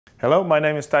Hello, my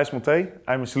name is Thijs Monté.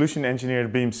 I'm a solution engineer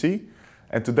at BMC,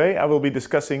 and today I will be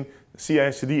discussing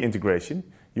CI/CD integration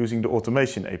using the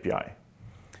automation API.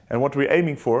 And what we're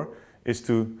aiming for is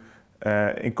to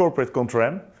incorporate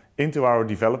Control-M into our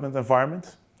development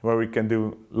environment, where we can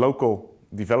do local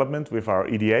development with our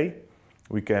EDA.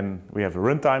 We have a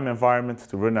runtime environment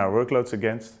to run our workloads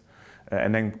against,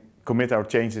 and then commit our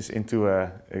changes into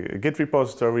a Git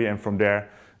repository, and from there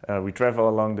we travel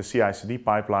along the CI/CD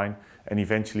pipeline and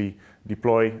eventually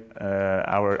deploy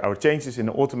our changes in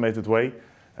an automated way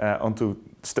onto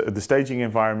the staging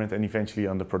environment and eventually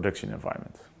on the production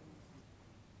environment.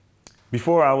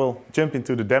 Before I will jump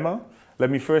into the demo, let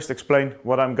me first explain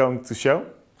what I'm going to show.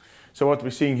 So what we're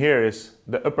seeing here is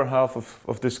the upper half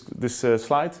of this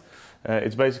slide.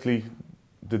 It's basically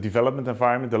the development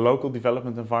environment, the local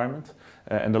development environment,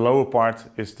 and the lower part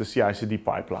is the CI/CD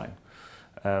pipeline.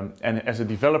 And as a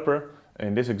developer,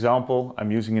 in this example,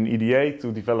 I'm using an EDA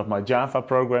to develop my Java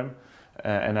program,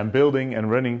 and I'm building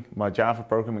and running my Java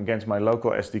program against my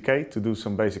local SDK to do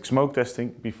some basic smoke testing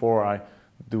before I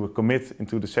do a commit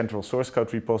into the central source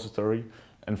code repository.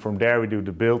 And from there we do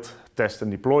the build, test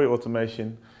and deploy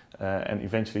automation, and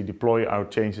eventually deploy our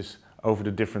changes over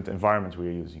the different environments we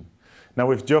are using. Now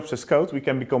with jobs as code, we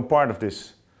can become part of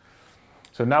this.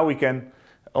 So now we can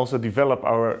also develop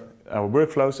our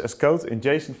workflows as code in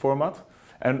JSON format.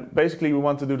 And basically we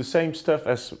want to do the same stuff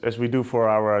as we do for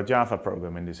our Java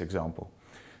program in this example.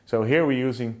 So here we're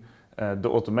using the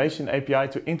automation API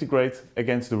to integrate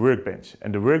against the workbench.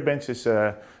 And the workbench is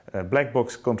a black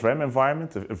box Control-M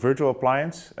environment, a virtual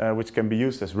appliance, which can be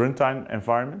used as runtime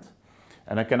environment.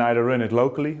 And I can either run it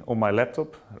locally on my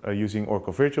laptop using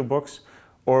Oracle VirtualBox,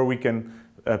 or we can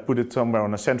put it somewhere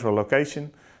on a central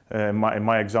location. In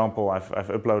my example, I've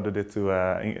uploaded it to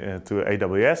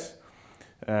AWS.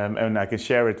 And I can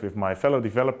share it with my fellow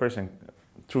developers, and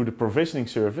through the provisioning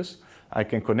service I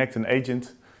can connect an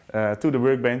agent to the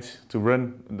workbench to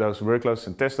run those workloads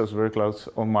and test those workloads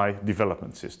on my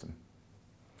development system.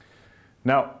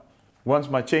 Now, once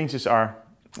my changes are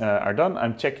done,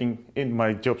 I'm checking in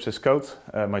my jobs as code,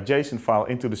 my JSON file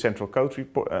into the central code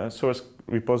source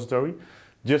repository,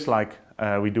 just like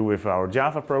we do with our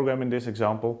Java program in this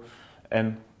example.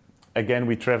 And again,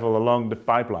 we travel along the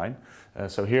pipeline.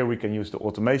 So here we can use the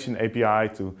automation API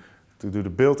to do the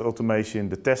build automation,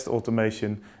 the test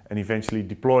automation, and eventually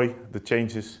deploy the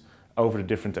changes over the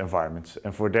different environments.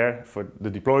 And for the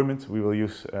deployment, we will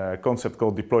use a concept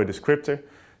called deploy descriptor.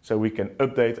 So we can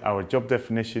update our job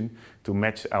definition to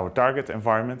match our target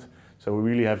environment. So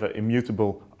we really have an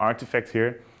immutable artifact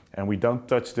here, and we don't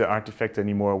touch the artifact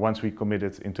anymore once we commit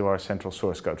it into our central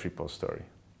source code repository.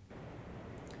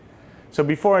 So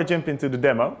before I jump into the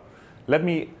demo, let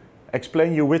me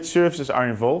explain you which services are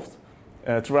involved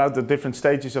throughout the different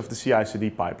stages of the CI/CD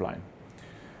pipeline.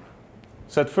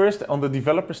 So at first, on the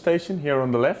developer station here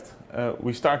on the left,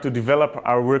 we start to develop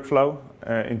our workflow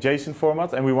in JSON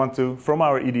format, and we want to, from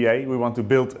our EDA, we want to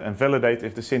build and validate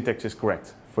if the syntax is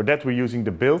correct. For that, we're using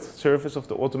the build service of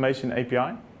the automation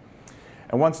API.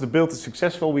 And once the build is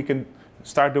successful, we can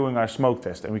start doing our smoke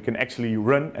test, and we can actually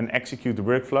run and execute the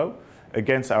workflow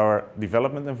against our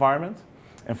development environment.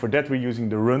 And for that, we're using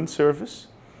the run service.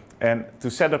 And to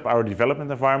set up our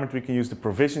development environment, we can use the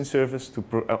provision service to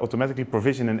automatically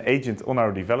provision an agent on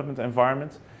our development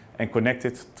environment and connect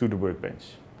it to the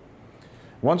workbench.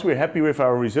 Once we're happy with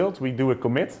our result, we do a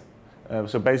commit.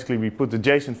 So basically, we put the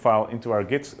JSON file into our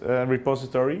Git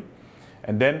repository.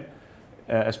 And then,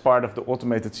 as part of the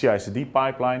automated CI/CD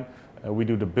pipeline, we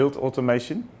do the build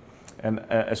automation. And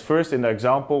as first in the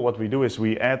example, what we do is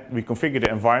we configure the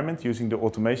environment using the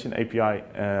automation API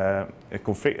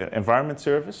environment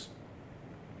service.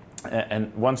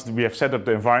 And once we have set up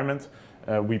the environment,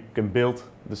 we can build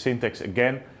the syntax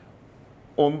again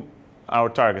on our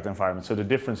target environment. So the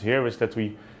difference here is that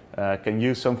we can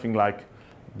use something like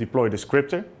deploy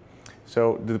descriptor.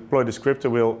 So the deploy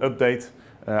descriptor will update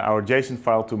our JSON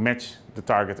file to match the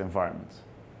target environment.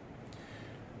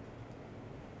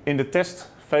 In the test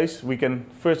phase, we can,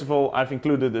 first of all, I've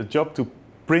included a job to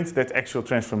print that actual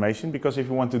transformation, because if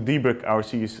we want to debug our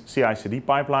CI/CD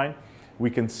pipeline, we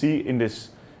can see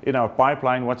in our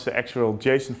pipeline what's the actual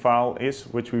JSON file is,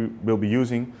 which we will be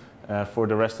using for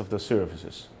the rest of the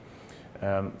services.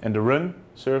 And the run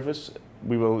service,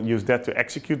 we will use that to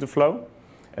execute the flow,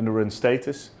 and the run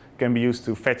status can be used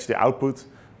to fetch the output,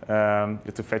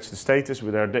 to fetch the status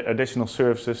with our additional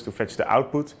services to fetch the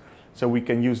output. So we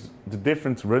can use the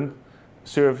different run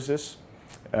services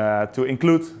to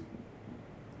include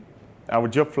our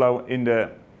job flow in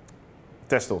the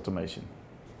test automation.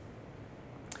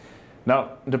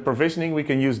 Now, the provisioning, we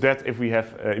can use that if we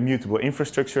have immutable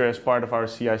infrastructure as part of our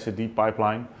CI/CD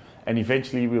pipeline. And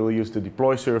eventually we will use the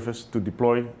deploy service to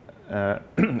deploy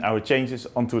our changes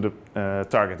onto the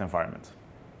target environment.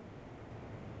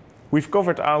 We've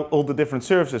covered all the different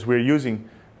services we're using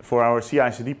for our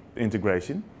CI/CD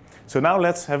integration. So now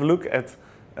let's have a look at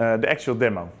the actual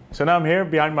demo. So now I'm here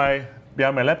behind my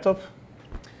laptop.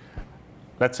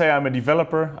 Let's say I'm a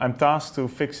developer. I'm tasked to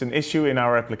fix an issue in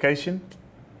our application.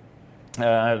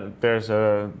 There's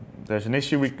an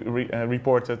issue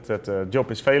reported that the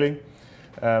job is failing.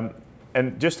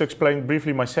 And just to explain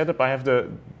briefly my setup, I have the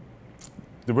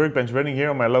workbench running here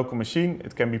on my local machine.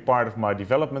 It can be part of my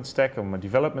development stack or my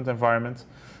development environment.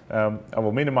 I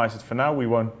will minimize it for now. We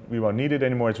won't need it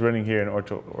anymore. It's running here in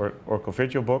Oracle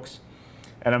VirtualBox.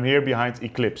 And I'm here behind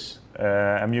Eclipse.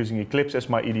 I'm using Eclipse as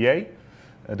my EDA.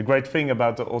 The great thing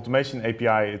about the automation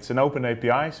API, it's an open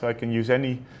API, so I can use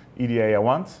any EDA I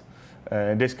want.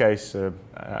 In this case,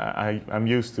 I'm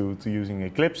used to using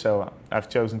Eclipse, so I've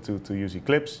chosen to use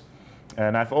Eclipse.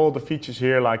 And I have all the features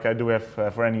here like I do have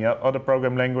for any other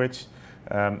program language.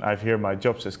 I have here my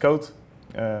jobs as code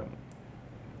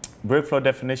workflow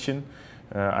definition.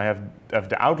 I have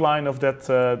the outline of that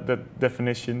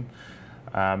definition.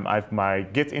 I have my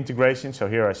Git integration, so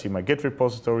here I see my Git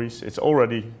repositories. It's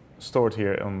already stored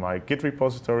here on my Git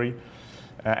repository.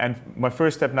 And my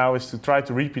first step now is to try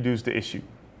to reproduce the issue.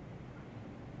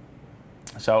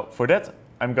 So for that,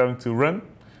 I'm going to run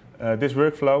this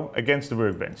workflow against the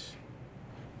workbench.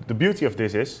 The beauty of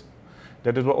this is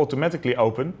that it will automatically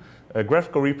open a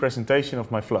graphical representation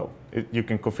of my flow. You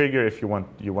can configure if you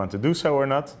want to do so or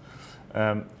not.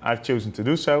 I've chosen to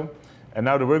do so. And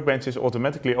now the workbench is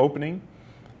automatically opening,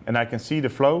 and I can see the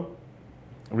flow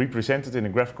represented in a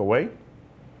graphical way.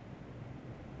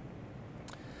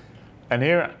 And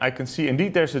here I can see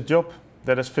indeed there's a job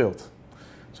that has failed.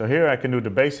 So here I can do the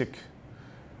basic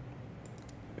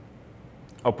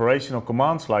operational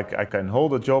commands, like I can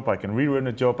hold a job, I can rerun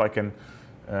a job, I can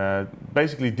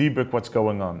basically debug what's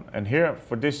going on. And here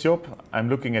for this job, I'm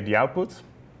looking at the output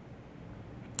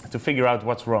to figure out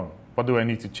what's wrong. What do I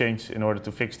need to change in order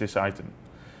to fix this item?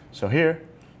 So here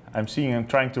I'm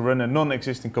trying to run a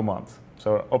non-existing command.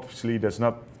 So obviously that's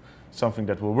not something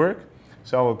that will work.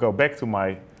 So I will go back to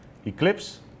my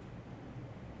Eclipse.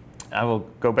 I will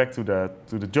go back to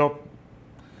the job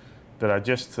that I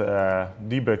just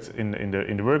debugged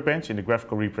in the workbench, in the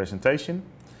graphical representation.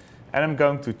 And I'm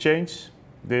going to change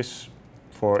this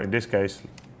for, in this case,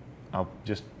 I'll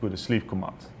just put a sleep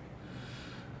command.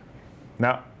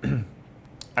 Now,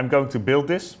 I'm going to build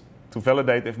this to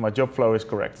validate if my job flow is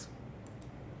correct.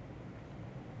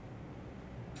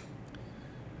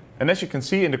 And as you can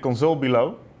see in the console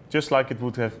below, just like it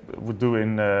would do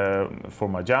in for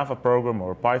my Java program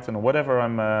or Python or whatever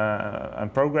I'm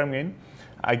programming in,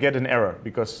 I get an error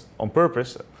because on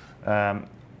purpose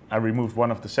I removed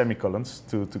one of the semicolons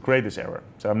to create this error.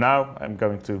 So I'm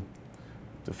going to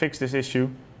fix this issue,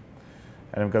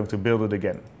 and I'm going to build it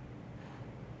again.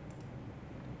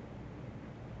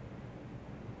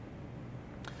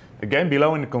 Again,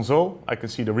 below in the console, I can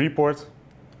see the report.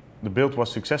 The build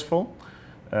was successful.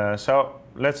 So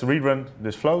let's rerun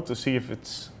this flow to see if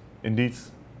it's indeed,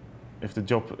 if the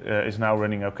job is now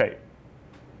running okay.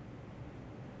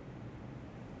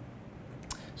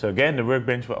 So again, the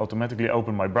workbench will automatically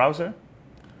open my browser.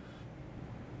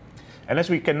 And as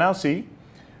we can now see,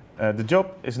 the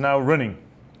job is now running.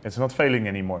 It's not failing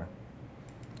anymore.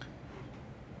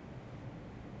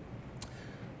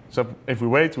 So if we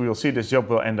wait, we will see this job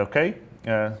will end okay.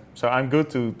 So I'm good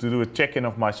to do a check-in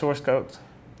of my source code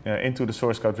into the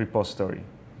source code repository.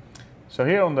 So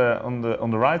here on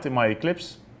the right in my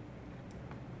Eclipse,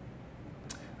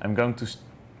 I'm going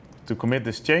to commit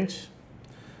this change,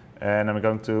 and I'm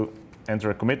going to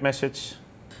enter a commit message.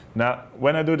 Now,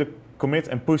 when I do the commit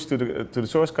and push to the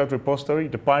source code repository,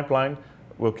 the pipeline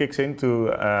will kick in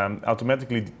to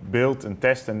automatically build and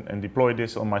test and deploy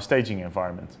this on my staging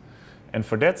environment. And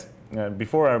for that,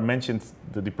 before I mentioned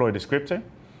the deploy descriptor,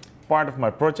 part of my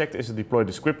project is a deploy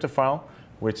descriptor file,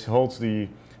 which holds the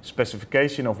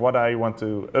specification of what I want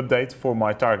to update for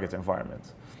my target environment.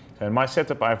 So in my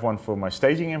setup, I have one for my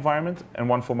staging environment and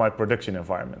one for my production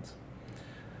environment.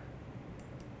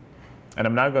 And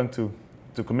I'm now going to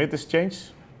commit this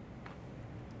change.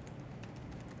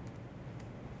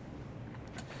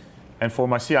 And for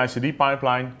my CI/CD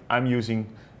pipeline, I'm using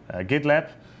GitLab.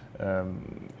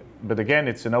 But again,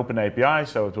 it's an open API,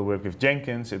 so it will work with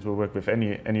Jenkins, it will work with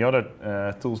any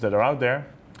other tools that are out there.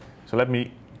 So let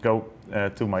me go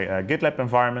to my GitLab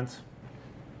environment.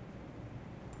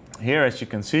 Here, as you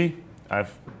can see, I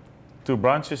have two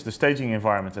branches, the staging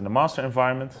environment and the master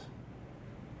environment.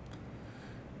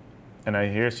 and I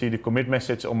here see the commit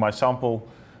message on my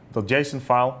sample.json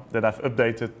file that I've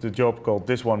updated the job called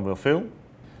this one will fill.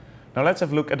 Now let's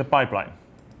have a look at the pipeline.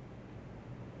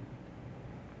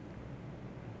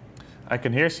 I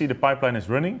can here see the pipeline is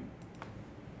running,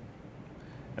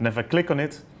 and if I click on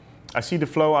it, I see the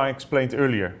flow I explained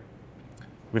earlier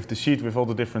with the sheet with all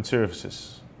the different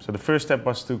services. So the first step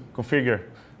was to configure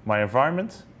my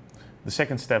environment. The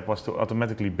second step was to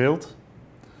automatically build.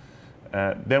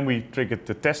 Then we triggered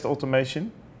the test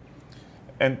automation.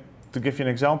 And to give you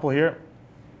an example here,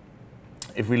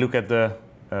 if we look at the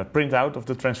printout of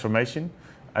the transformation,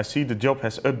 I see the job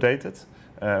has updated.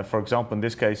 For example, in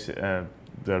this case,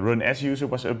 the run as user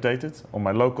was updated. On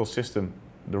my local system,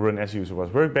 the run as user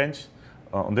was workbench.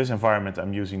 On this environment,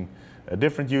 I'm using a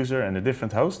different user and a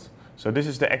different host. So this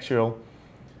is the actual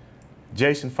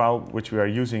JSON file which we are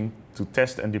using to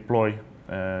test and deploy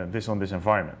this on this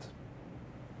environment.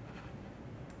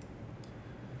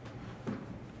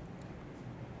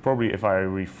 Probably if I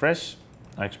refresh,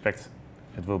 I expect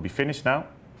it will be finished now.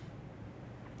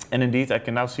 And indeed, I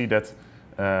can now see that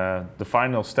the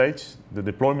final stage, the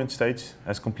deployment stage,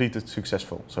 has completed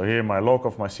successful. So here in my log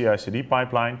of my CI/CD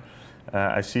pipeline,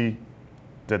 I see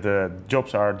that the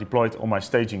jobs are deployed on my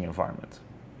staging environment.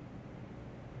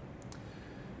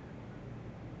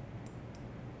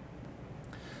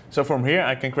 So from here,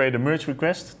 I can create a merge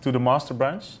request to the master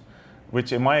branch,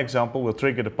 which in my example will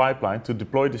trigger the pipeline to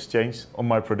deploy this change on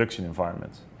my production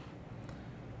environment.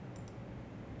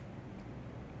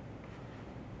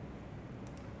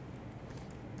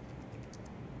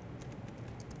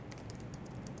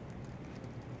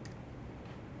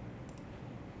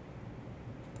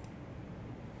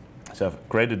 So I've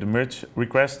created the merge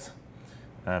request.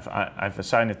 I've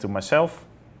assigned it to myself.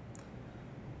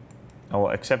 I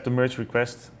will accept the merge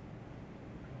request.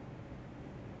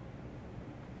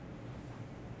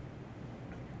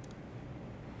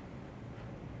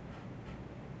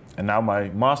 And now my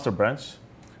master branch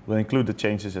will include the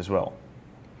changes as well,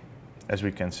 as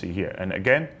we can see here. And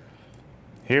again,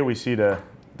 here we see the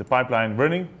pipeline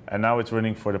running, and now it's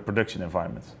running for the production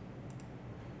environment.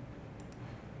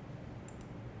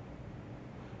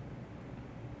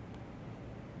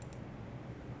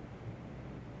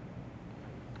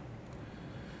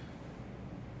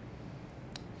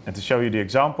 And to show you the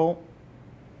example,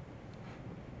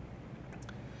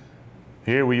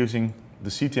 here we're using the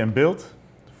CTM build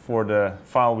for the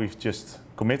file we've just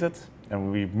committed,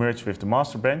 and we merged with the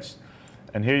master branch.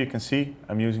 And here you can see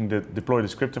I'm using the deploy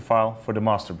descriptor file for the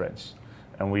master branch.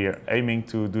 And we are aiming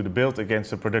to do the build against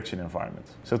the production environment.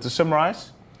 So to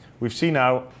summarize, we've seen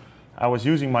how I was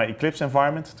using my Eclipse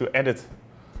environment to edit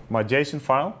my JSON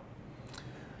file.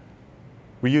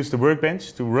 We used the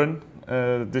workbench to run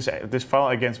this file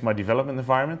against my development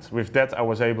environment. With that, I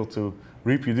was able to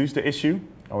reproduce the issue.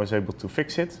 I was able to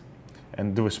fix it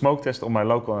and do a smoke test on my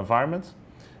local environment.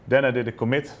 Then I did a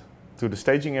commit to the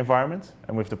staging environment,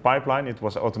 and with the pipeline, it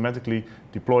was automatically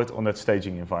deployed on that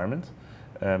staging environment.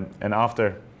 And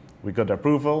after we got the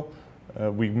approval,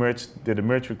 we did a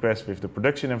merge request with the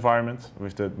production environment,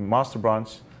 with the master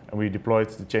branch, and we deployed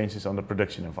the changes on the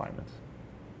production environment.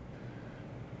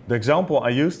 The example I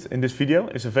used in this video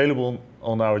is available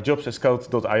on our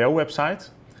jobsascode.io website,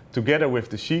 together with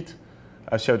the sheet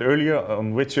I showed earlier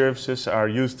on which services are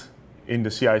used in the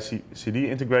CI/CD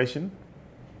integration.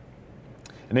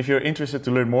 And if you're interested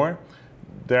to learn more,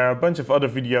 there are a bunch of other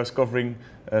videos covering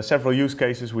several use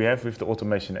cases we have with the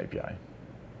automation API.